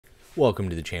Welcome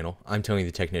to the channel. I'm Tony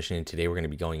the Technician, and today we're going to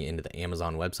be going into the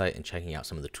Amazon website and checking out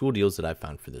some of the tool deals that I've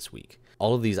found for this week.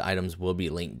 All of these items will be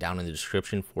linked down in the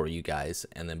description for you guys,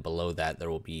 and then below that there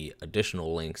will be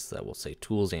additional links that will say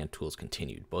tools and tools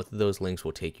continued. Both of those links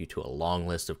will take you to a long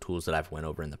list of tools that I've went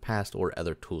over in the past or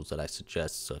other tools that I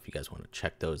suggest, so if you guys want to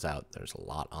check those out, there's a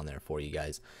lot on there for you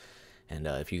guys. And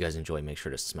if you guys enjoy, make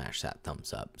sure to smash that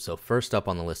thumbs up. So first up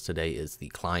on the list today is the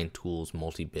Klein Tools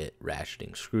multi-bit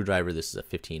ratcheting screwdriver. This is a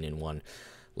 15-in-1.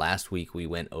 Last week we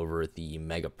went over the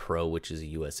Mega Pro, which is a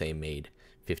USA-made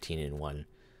 15-in-1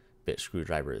 bit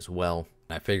screwdriver as well.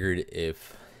 I figured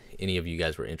if any of you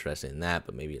guys were interested in that,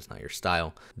 but maybe it's not your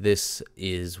style, this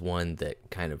is one that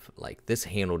kind of like, this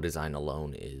handle design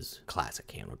alone is classic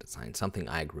handle design, something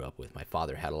I grew up with. My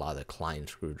father had a lot of the Klein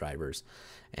screwdrivers,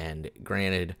 and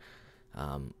granted,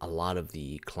 a lot of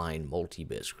the Klein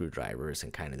multi-bit screwdrivers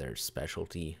and kind of their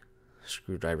specialty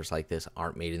screwdrivers like this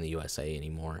aren't made in the USA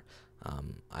anymore.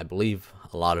 I believe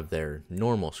a lot of their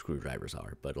normal screwdrivers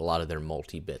are, but a lot of their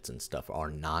multi-bits and stuff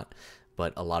are not.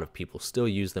 But a lot of people still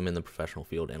use them in the professional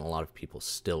field, and a lot of people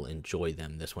still enjoy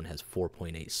them. This one has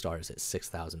 4.8 stars at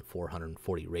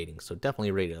 6,440 ratings, so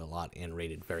definitely rated a lot and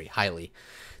rated very highly.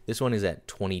 This one is at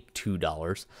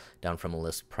 $22, down from a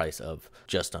list price of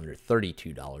just under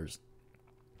 $32.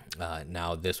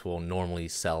 Now this will normally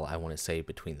sell, I want to say,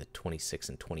 between the $26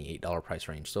 and $28 price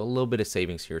range, so a little bit of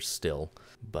savings here still,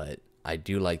 but I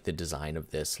do like the design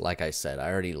of this. Like I said,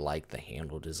 I already like the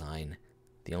handle design.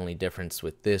 The only difference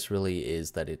with this really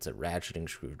is that it's a ratcheting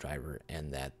screwdriver,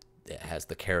 and that it has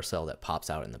the carousel that pops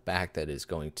out in the back that is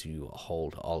going to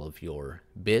hold all of your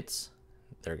bits.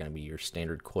 They're going to be your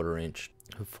standard 1/4 inch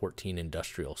 14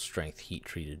 industrial strength heat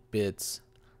treated bits.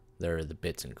 There are the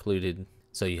bits included.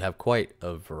 So you have quite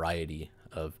a variety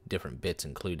of different bits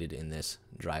included in this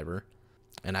driver.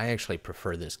 And I actually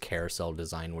prefer this carousel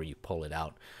design where you pull it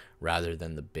out rather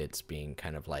than the bits being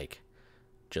kind of like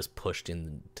just pushed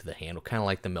into the handle, kind of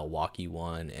like the Milwaukee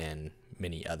one and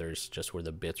many others, just where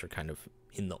the bits are kind of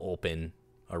in the open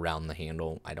around the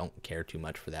handle. I don't care too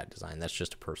much for that design. That's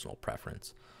just a personal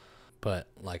preference. But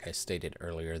like I stated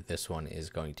earlier, this one is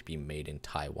going to be made in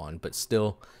Taiwan, but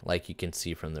still, like you can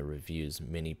see from the reviews,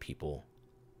 many people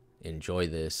enjoy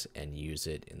this and use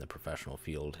it in the professional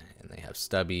field, and they have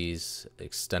stubbies,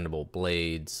 extendable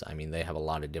blades. I mean, they have a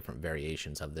lot of different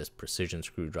variations of this, precision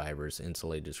screwdrivers,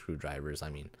 insulated screwdrivers. I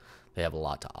mean, they have a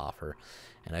lot to offer,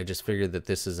 and I just figured that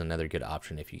this is another good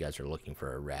option if you guys are looking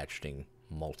for a ratcheting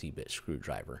multi-bit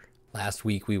screwdriver. Last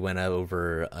week we went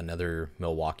over another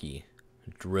Milwaukee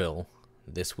drill.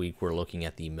 This week we're looking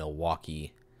at the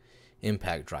Milwaukee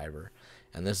impact driver,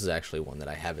 and this is actually one that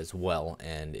I have as well.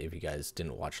 And if you guys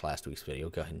didn't watch last week's video,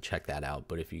 go ahead and check that out.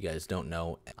 But if you guys don't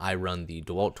know, I run the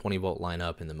Dewalt 20-volt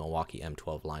lineup and the Milwaukee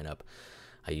M12 lineup.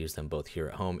 I use them both here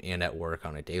at home and at work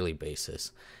on a daily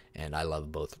basis, and I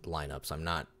love both lineups. I'm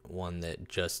not one that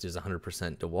just is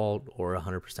 100% Dewalt or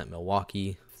 100%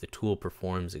 Milwaukee. If the tool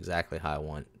performs exactly how I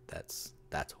want, that's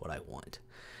what I want.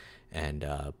 And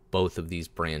both of these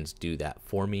brands do that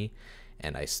for me,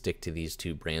 and I stick to these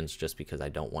two brands just because I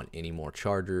don't want any more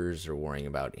chargers or worrying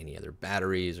about any other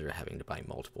batteries or having to buy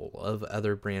multiple of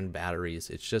other brand batteries.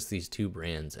 It's just these two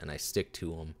brands, and I stick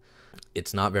to them.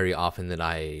 It's not very often that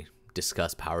I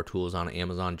discuss power tools on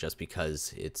Amazon, just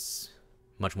because it's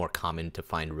much more common to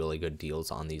find really good deals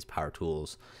on these power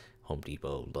tools. Home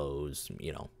Depot, Lowe's,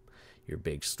 you know, your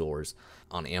big stores.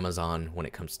 On Amazon, when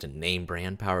it comes to name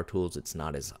brand power tools, it's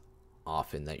not as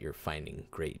often that you're finding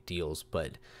great deals,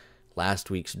 but last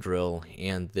week's drill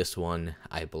and this one,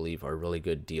 I believe, are really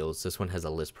good deals. This one has a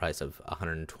list price of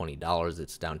 $120.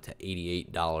 It's down to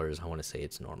 $88. I want to say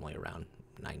it's normally around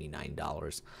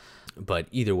 $99. But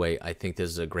either way, I think this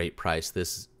is a great price.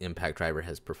 This impact driver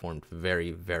has performed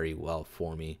very, very well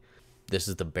for me. This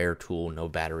is the bare tool, no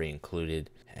battery included.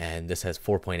 And this has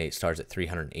 4.8 stars at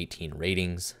 318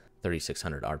 ratings,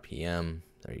 3,600 RPM.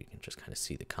 There you can just kind of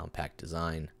see the compact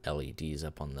design. LEDs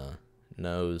up on the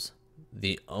nose.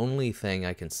 The only thing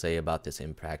I can say about this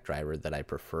impact driver that I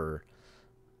prefer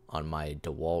on my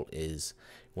Dewalt is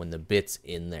when the bit's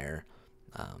in there,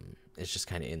 it's just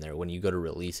kind of in there. When you go to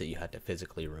release it, you have to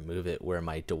physically remove it, where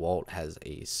my Dewalt has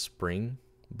a spring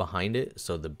behind it,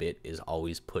 so the bit is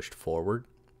always pushed forward,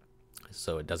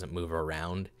 so it doesn't move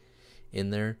around in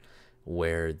there,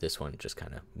 where this one just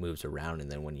kind of moves around,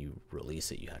 and then when you release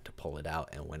it, you have to pull it out.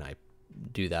 And when I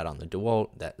do that on the Dewalt,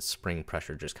 that spring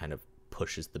pressure just kind of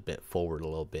pushes the bit forward a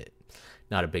little bit.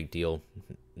 Not a big deal,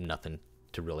 nothing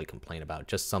to really complain about,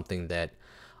 just something that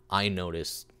I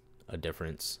noticed a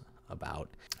difference about.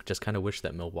 Just kind of wish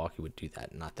that Milwaukee would do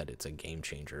that. Not that it's a game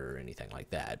changer or anything like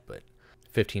that, but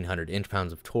 1,500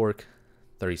 inch-pounds of torque,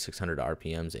 3,600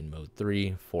 RPMs in mode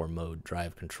 3, 4-mode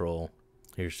drive control.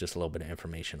 Here's just a little bit of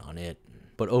information on it.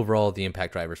 But overall, the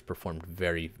impact drivers performed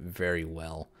very, very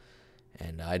well,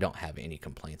 and I don't have any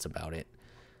complaints about it.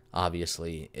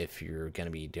 Obviously, if you're going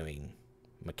to be doing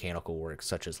mechanical work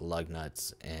such as lug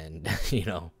nuts and, you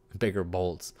know, bigger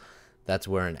bolts, that's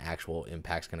where an actual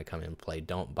impact's going to come in play.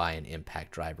 Don't buy an impact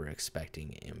driver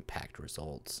expecting impact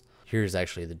results. Here's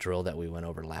actually the drill that we went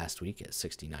over last week at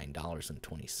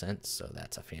 $69.20, so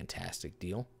that's a fantastic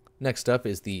deal. Next up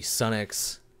is the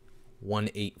Sunex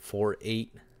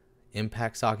 1848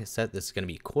 impact socket set. This is going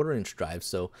to be 1/4-inch drive,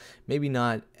 so maybe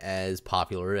not as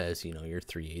popular as, you know, your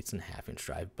 3/8 and 1/2-inch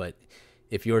drive, but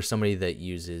if you're somebody that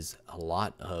uses a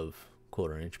lot of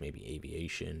 1/4-inch, maybe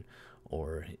aviation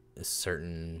or a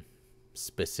certain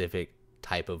specific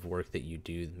type of work that you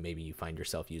do, maybe you find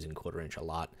yourself using 1/4-inch a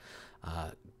lot,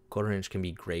 1/4-inch can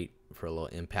be great for a little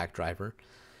impact driver.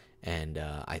 And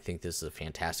I think this is a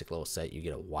fantastic little set. You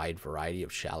get a wide variety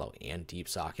of shallow and deep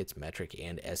sockets, metric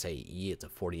and SAE. It's a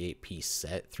 48-piece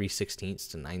set, 3/16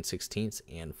 to 9/16,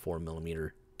 and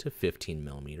 4mm to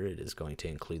 15mm. It is going to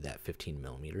include that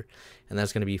 15mm, and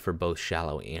that's going to be for both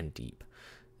shallow and deep.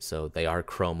 So they are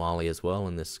chromoly as well,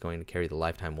 and this is going to carry the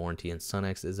lifetime warranty. And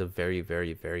Sunex is a very,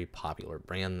 very, very popular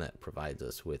brand that provides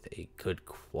us with a good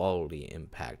quality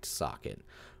impact socket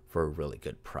for a really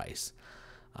good price.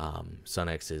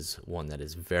 Sunex is one that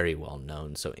is very well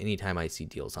known, so anytime I see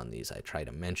deals on these, I try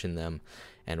to mention them.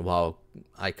 And while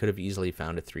I could have easily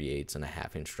found a 3/8 and a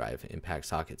 1/2-inch drive impact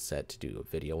socket set to do a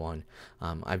video on,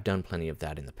 I've done plenty of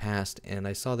that in the past, and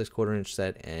I saw this 1/4-inch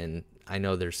set, and I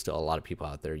know there's still a lot of people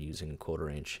out there using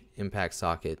 1/4-inch impact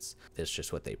sockets. It's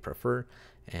just what they prefer,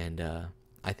 and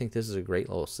I think this is a great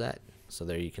little set. So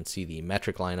there you can see the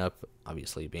metric lineup,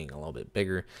 obviously being a little bit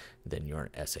bigger than your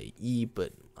SAE,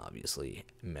 but obviously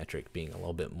metric being a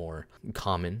little bit more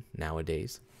common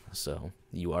nowadays. So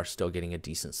you are still getting a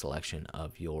decent selection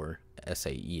of your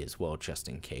SAE as well, just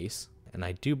in case. And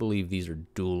I do believe these are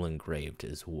dual engraved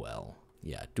as well.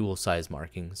 Yeah, dual size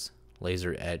markings,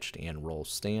 laser etched and roll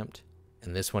stamped.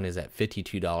 And this one is at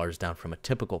 $52, down from a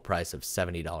typical price of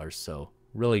 $70. So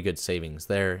really good savings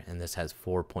there. And this has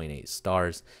 4.8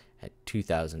 stars at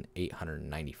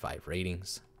 2,895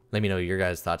 ratings. Let me know your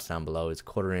guys' thoughts down below. Is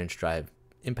 1/4-inch drive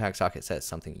impact socket set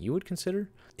something you would consider?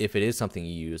 If it is something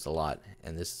you use a lot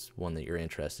and this is one that you're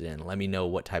interested in, let me know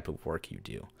what type of work you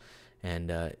do.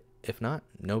 And if not,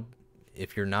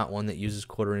 if you're not one that uses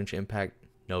 1/4-inch impact,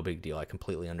 no big deal. I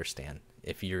completely understand.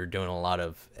 If you're doing a lot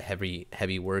of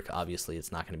heavy work, obviously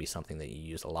it's not going to be something that you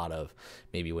use a lot of.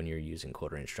 Maybe when you're using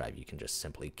 1/4-inch drive, you can just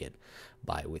simply get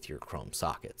by with your chrome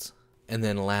sockets. And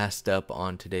then last up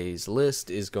on today's list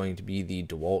is going to be the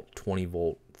Dewalt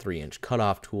 20-volt 3-inch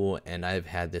cutoff tool, and I've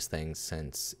had this thing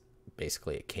since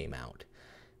basically it came out.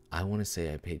 I want to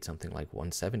say I paid something like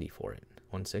 $170 for it.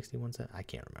 160, 170, I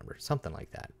can't remember, something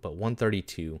like that. But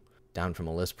 $132, down from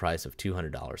a list price of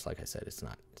 $200. Like I said, it's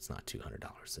not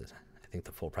 $200. I think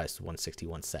the full price is $160,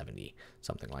 $170,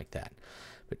 something like that.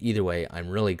 But either way, I'm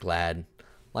really glad.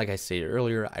 Like I stated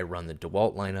earlier, I run the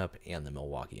Dewalt lineup and the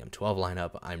Milwaukee M12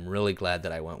 lineup. I'm really glad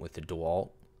that I went with the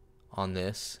Dewalt on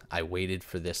this. I waited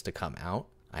for this to come out.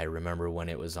 I remember when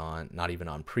it was on, not even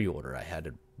on pre-order. I had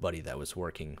a buddy that was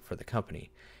working for the company,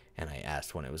 and I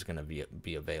asked when it was going to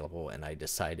be available, and I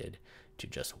decided to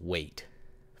just wait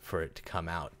for it to come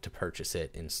out to purchase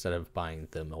it instead of buying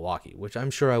the Milwaukee, which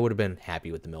I'm sure I would have been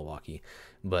happy with the Milwaukee,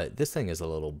 but this thing is a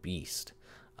little beast.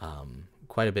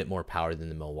 Quite a bit more power than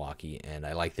the Milwaukee, and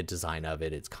I like the design of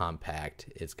it. It's compact.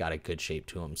 It's got a good shape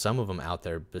to them. Some of them out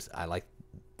there, I like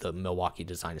the Milwaukee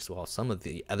design as well. Some of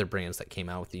the other brands that came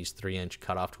out with these 3-inch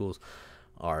cutoff tools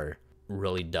are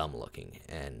really dumb looking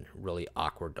and really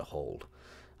awkward to hold.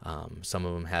 Some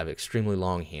of them have extremely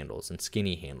long handles and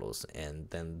skinny handles, and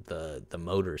then the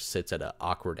motor sits at an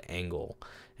awkward angle,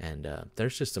 and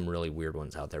there's just some really weird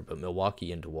ones out there. But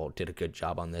Milwaukee and Dewalt did a good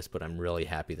job on this, but I'm really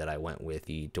happy that I went with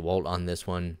the Dewalt on this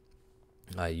one.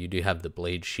 You do have the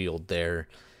blade shield there.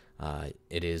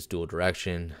 It is dual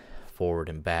direction, forward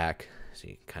and back, so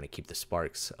you kind of keep the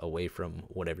sparks away from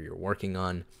whatever you're working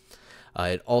on.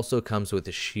 It also comes with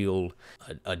a shield,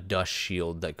 a dust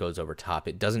shield that goes over top.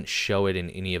 It doesn't show it in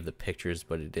any of the pictures,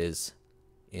 but it is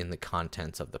in the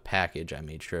contents of the package. I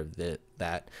made sure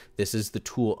that this is the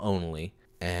tool only,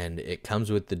 and it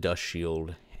comes with the dust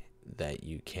shield that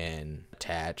you can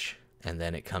attach, and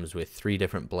then it comes with 3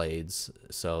 different blades.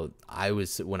 So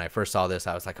when I first saw this,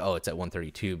 I was like, oh, it's at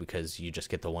 $132 because you just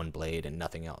get the one blade and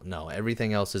nothing else. No,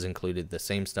 everything else is included, the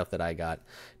same stuff that I got.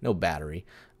 No battery,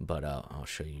 but I'll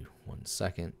show you one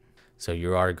second. So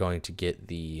you are going to get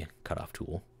the cutoff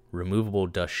tool removable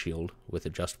dust shield with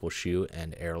adjustable shoe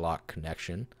and airlock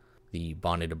connection, the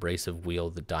bonded abrasive wheel,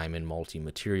 the diamond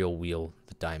multi-material wheel,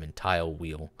 the diamond tile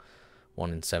wheel,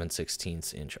 1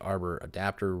 7/16 inch arbor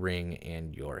adapter ring,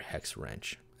 and your hex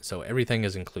wrench. So everything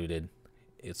is included.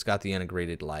 It's got the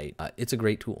integrated light. It's a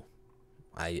great tool.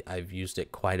 I've used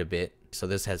it quite a bit. So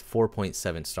this has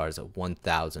 4.7 stars of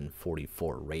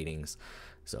 1,044 ratings.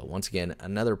 So once again,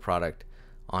 another product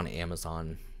on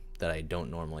Amazon that I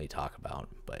don't normally talk about,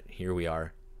 but here we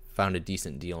are. Found a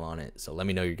decent deal on it. So let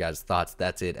me know your guys' thoughts.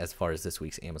 That's it as far as this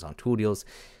week's Amazon tool deals.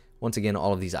 Once again,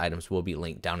 all of these items will be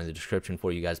linked down in the description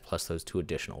for you guys, plus those 2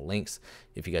 additional links.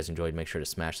 If you guys enjoyed, make sure to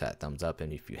smash that thumbs up.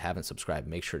 And if you haven't subscribed,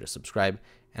 make sure to subscribe.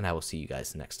 And I will see you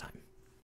guys next time.